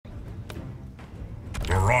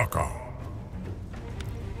Baraka.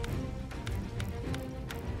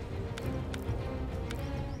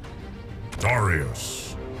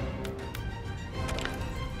 Darius.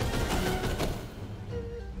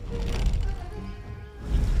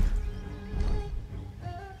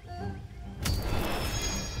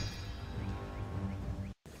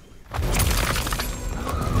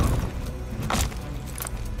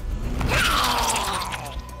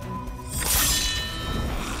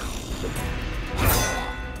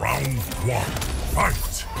 Round one,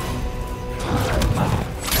 fight!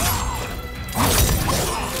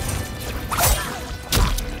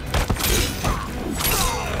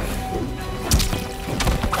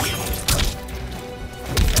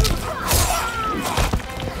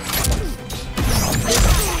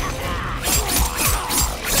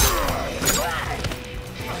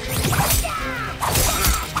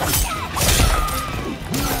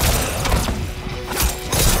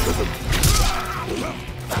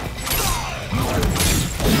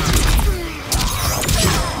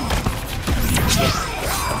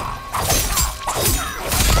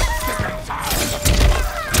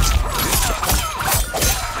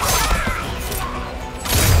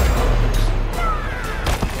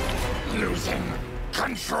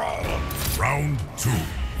 Control! Round two,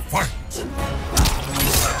 fight!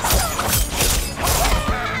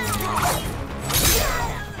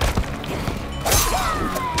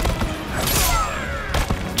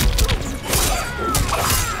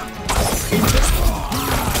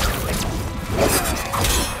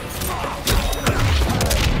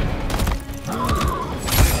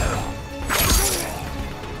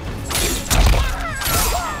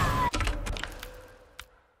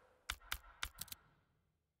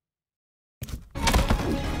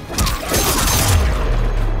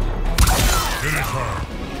 Finish her!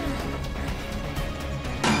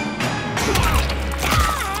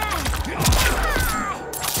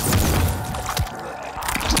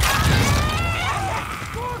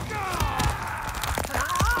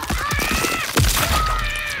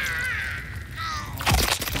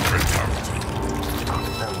 Fatality.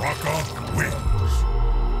 Baraka wins.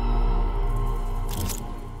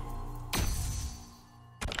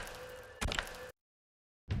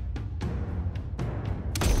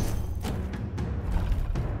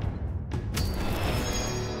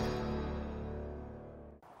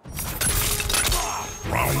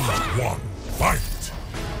 Round one, fight!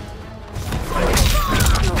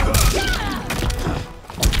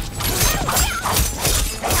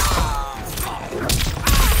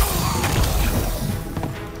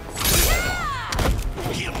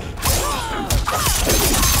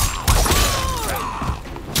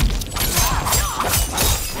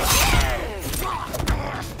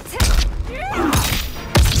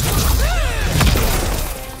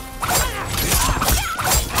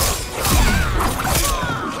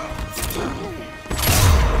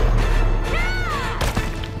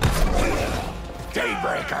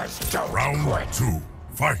 Daybreakers don't Round quit. two,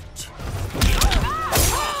 fight!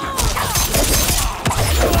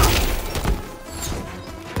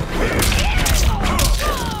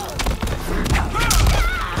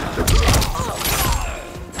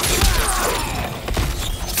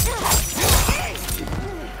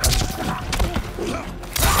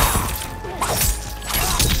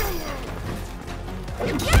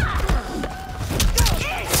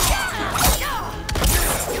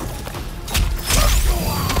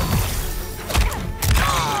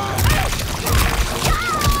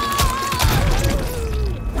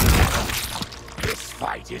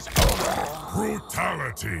 Fight is over.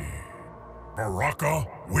 Brutality. Baraka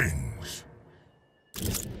wins.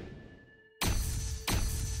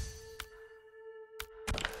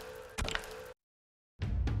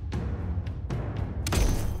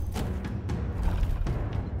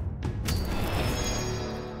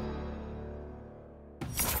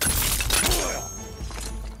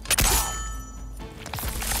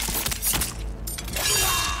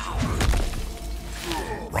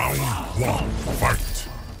 Round one, fight!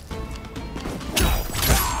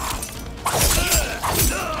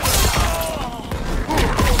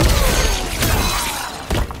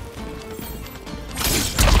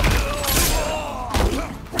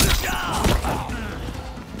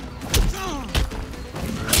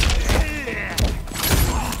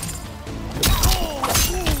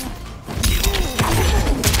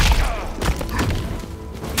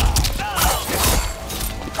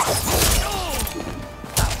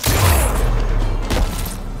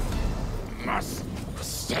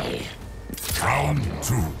 Stay. Round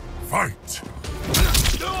two, fight!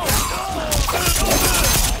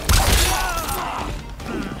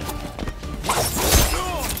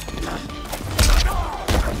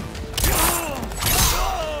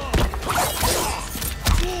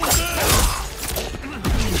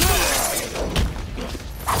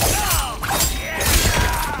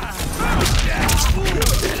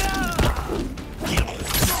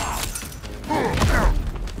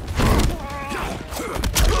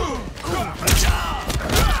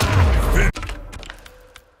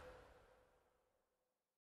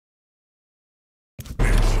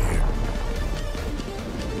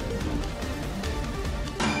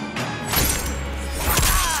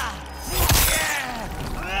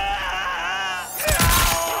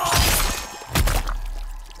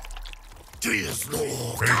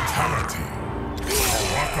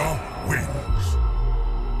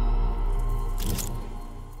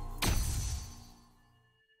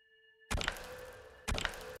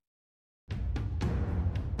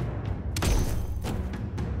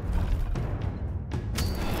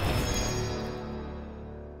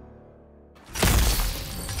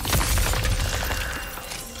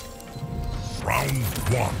 Round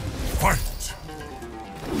one, fight!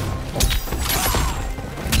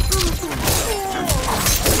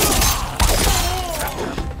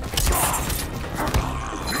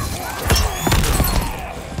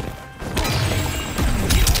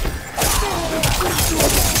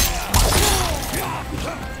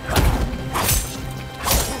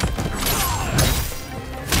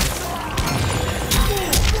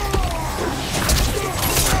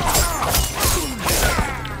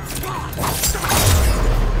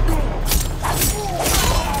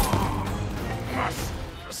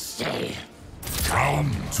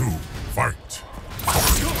 Round two, fight!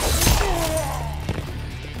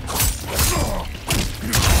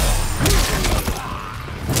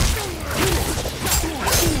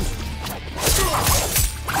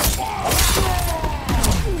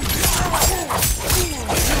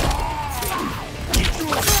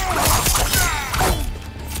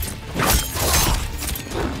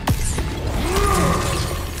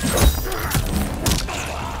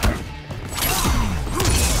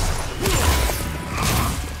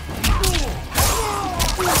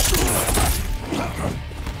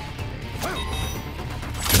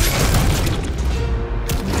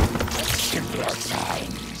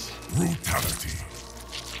 Brutality.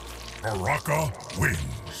 Baraka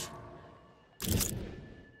wins.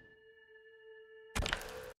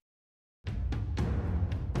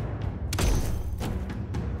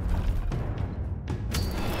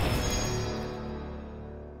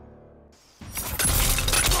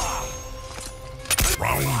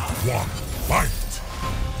 Round one, fight!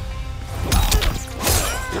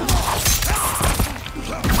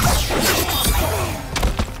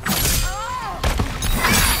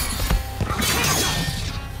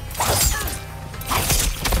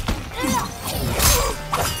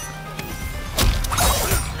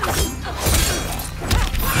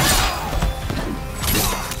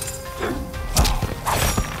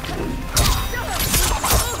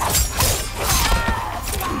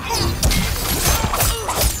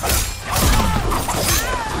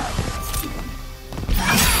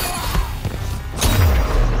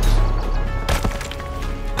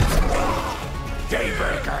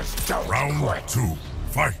 Round two,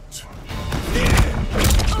 fight!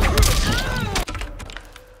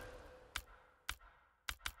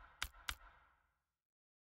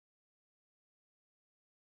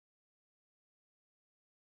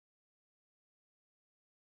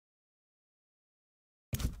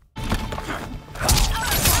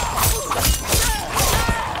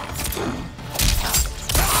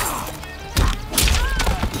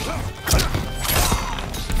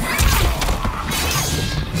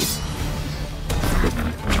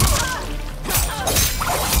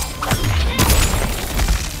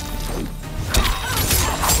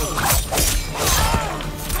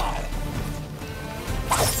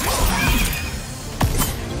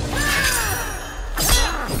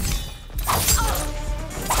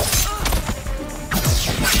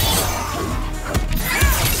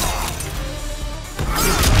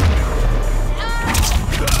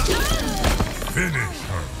 Finish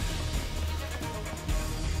her.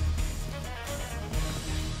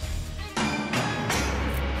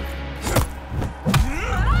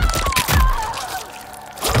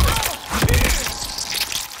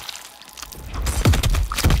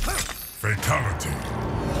 Fatality.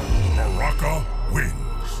 Baraka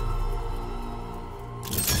wins.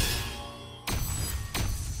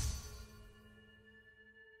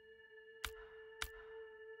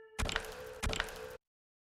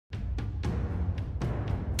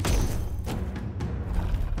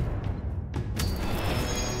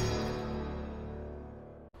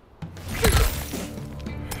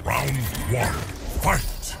 Round one,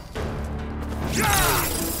 fight!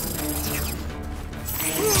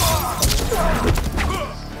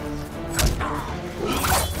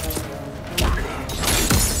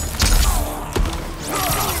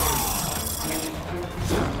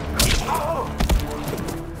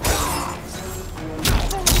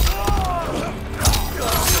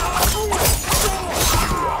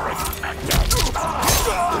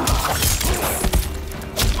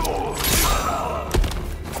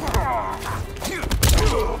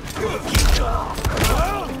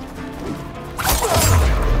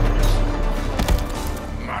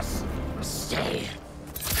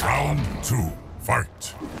 Round two,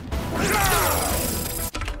 fight!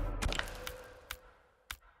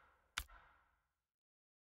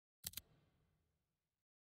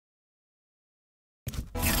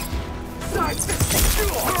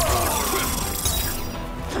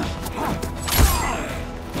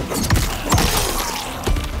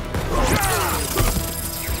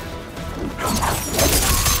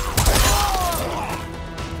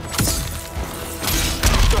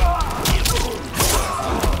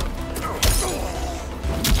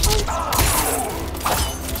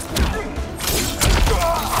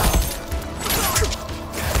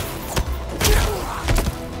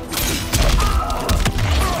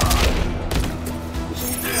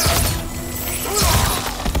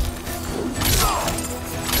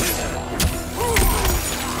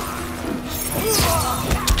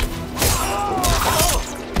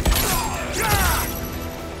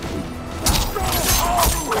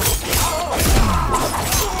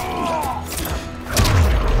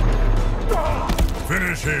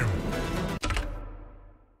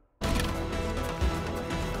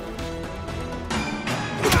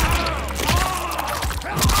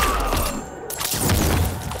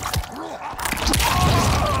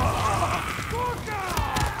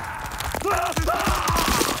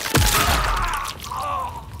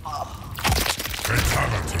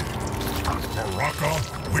 Baraka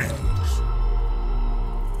wins.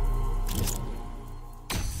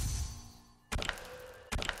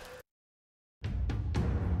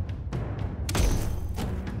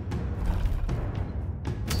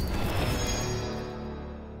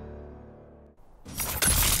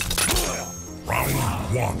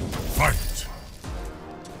 Round 1, fight!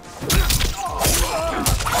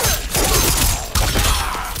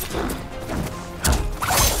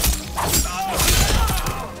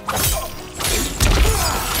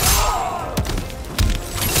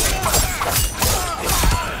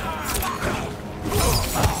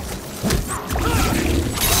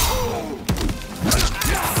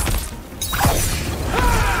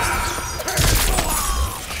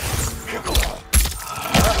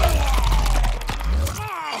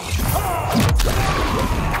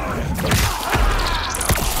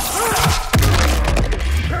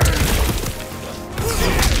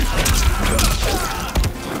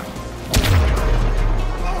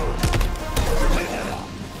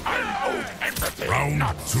 Round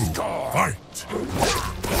 2, fight!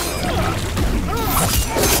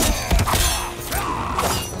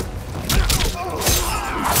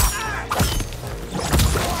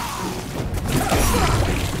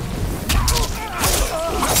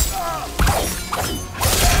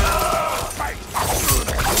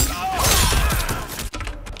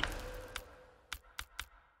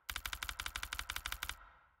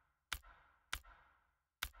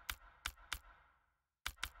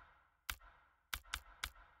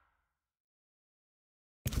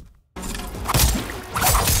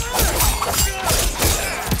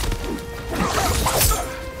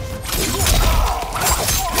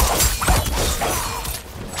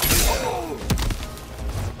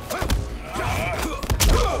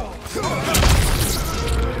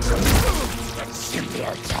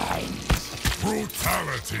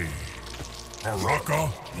 Brutality! Baraka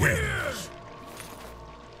wins!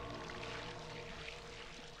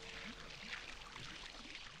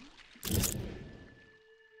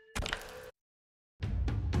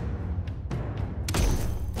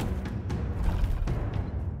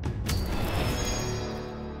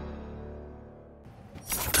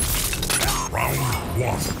 Round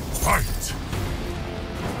 1, fight!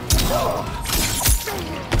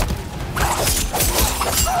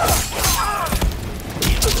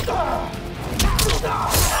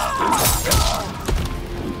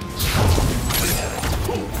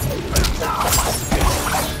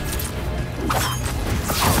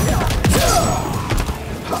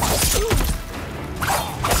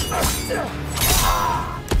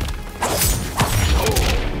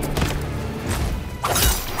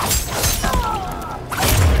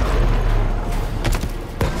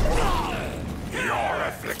 Your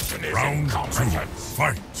affliction is Round 2, incompetence.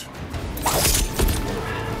 fight!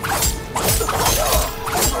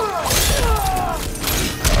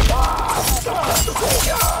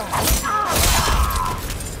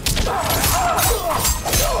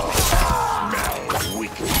 Smell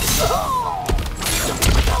weakness.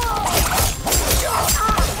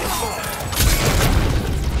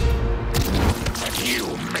 You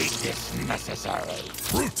made this necessary.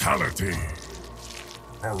 Brutality!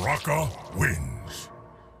 Baraka wins.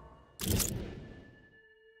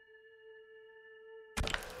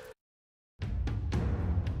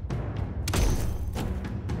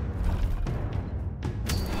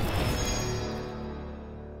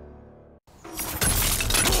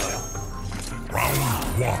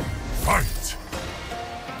 Round 1, fight!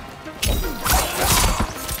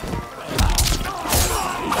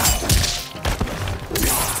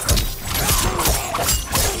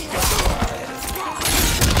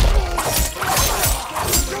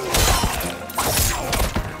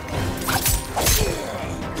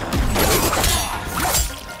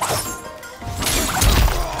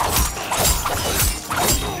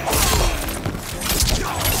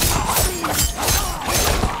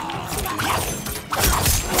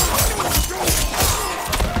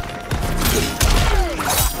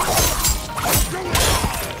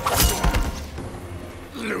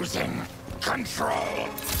 Losing control.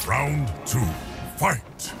 Round 2,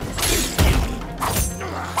 fight!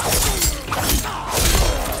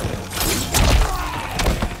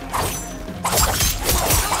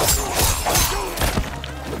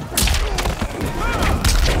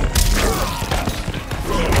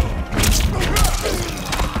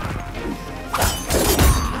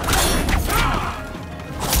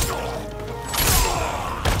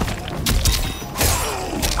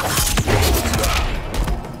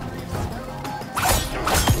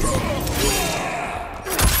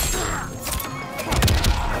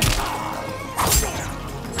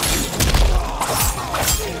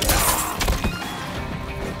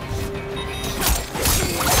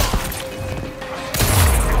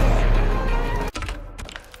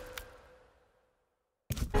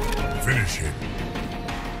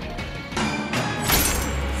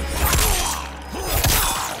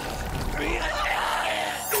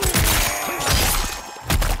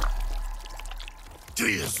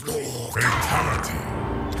 Fatality.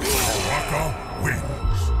 Baraka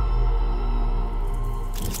wins.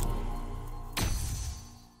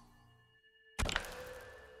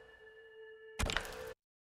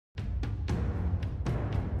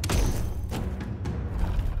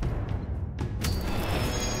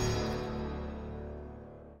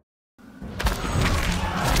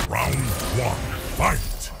 Round 1, fight!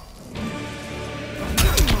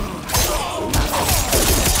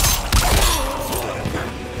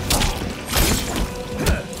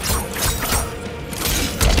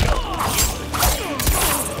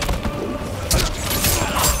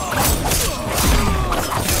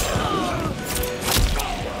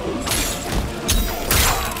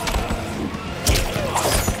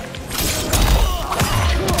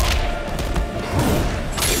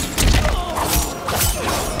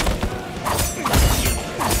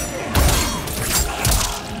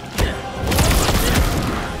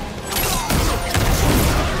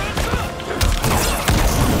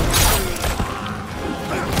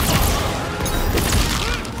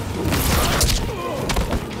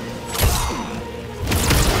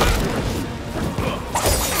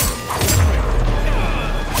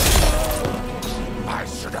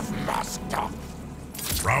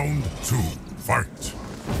 Round 2, fight!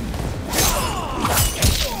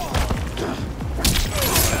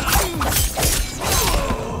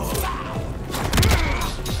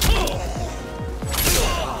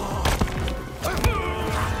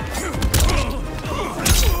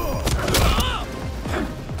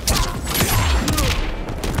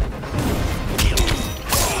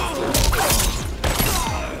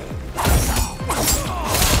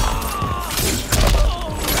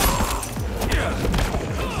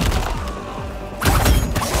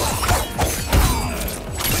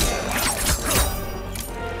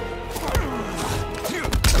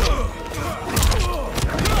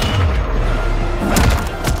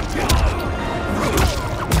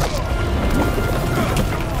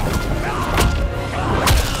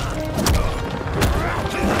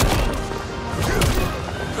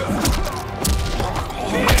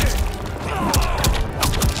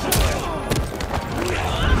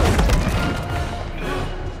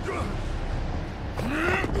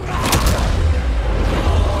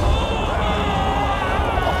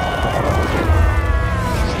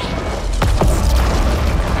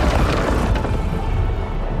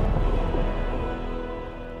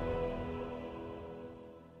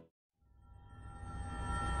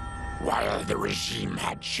 While the regime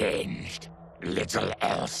had changed, little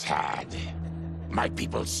else had. My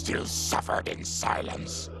people still suffered in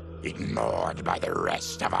silence, ignored by the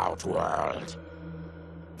rest of Outworld.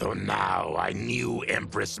 Though now I knew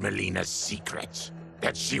Empress Melina's secret,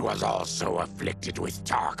 that she was also afflicted with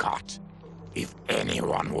Tarkat. If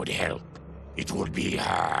anyone would help, it would be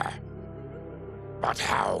her. But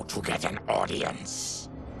how to get an audience?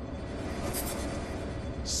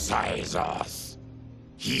 Sizoth.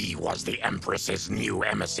 He was the Empress's new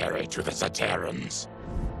emissary to the Zaterrans.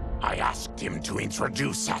 I asked him to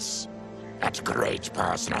introduce us. At great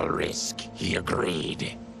personal risk, he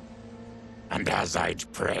agreed. And as I'd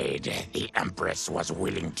prayed, the Empress was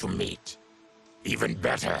willing to meet. Even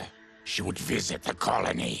better, she would visit the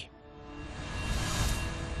colony.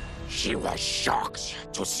 She was shocked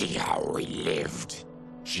to see how we lived.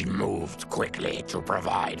 She moved quickly to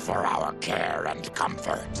provide for our care and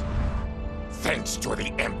comfort. Thanks to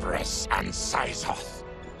the Empress and Sizoth,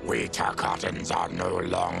 we Tarkatans are no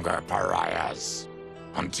longer pariahs.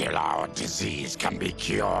 Until our disease can be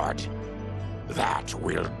cured, that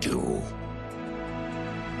will do.